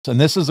And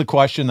this is a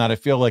question that I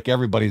feel like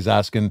everybody's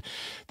asking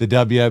the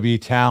WWE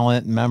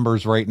talent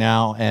members right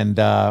now. And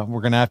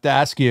we're going to have to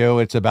ask you,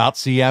 it's about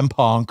CM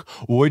Punk.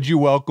 Would you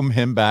welcome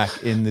him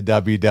back in the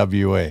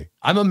WWE?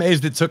 I'm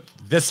amazed it took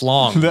this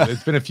long.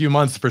 It's been a few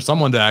months for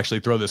someone to actually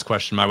throw this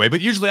question my way, but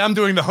usually I'm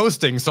doing the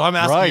hosting, so I'm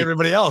asking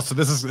everybody else. So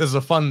this is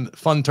a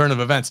fun turn of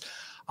events.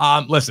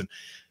 Listen,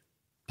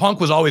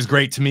 Punk was always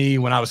great to me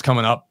when I was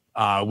coming up.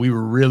 We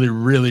were really,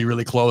 really,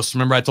 really close.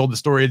 Remember I told the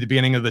story at the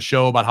beginning of the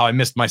show about how I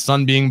missed my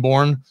son being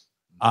born?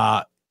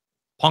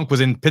 Punk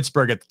was in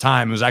Pittsburgh at the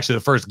time. It was actually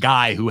the first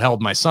guy who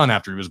held my son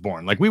after he was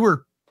born. Like we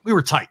were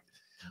tight.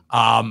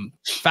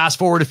 Fast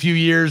forward a few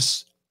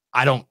years.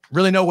 I don't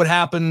really know what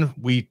happened.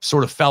 We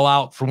sort of fell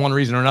out for one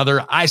reason or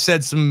another. I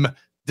said some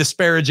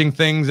disparaging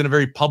things in a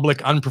very public,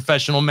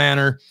 unprofessional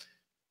manner.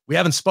 We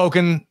haven't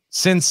spoken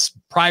since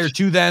prior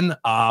to then.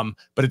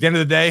 But at the end of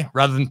the day,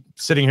 rather than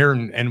sitting here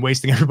and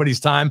wasting everybody's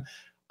time,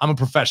 I'm a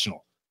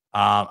professional.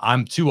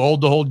 I'm too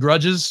old to hold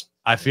grudges.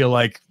 I feel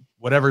like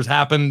whatever's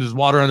happened is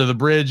water under the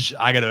bridge.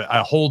 I got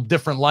a whole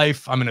different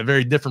life. I'm in a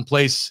very different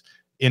place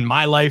in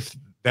my life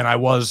than I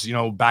was,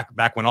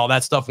 back when all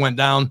that stuff went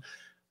down.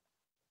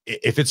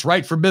 If it's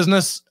right for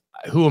business,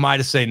 who am I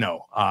to say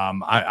no?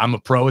 I'm a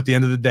pro at the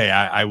end of the day.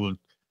 I would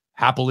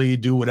happily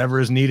do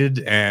whatever is needed.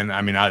 And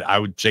I mean, I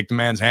would shake the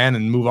man's hand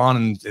and move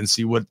on and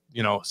see what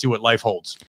life holds.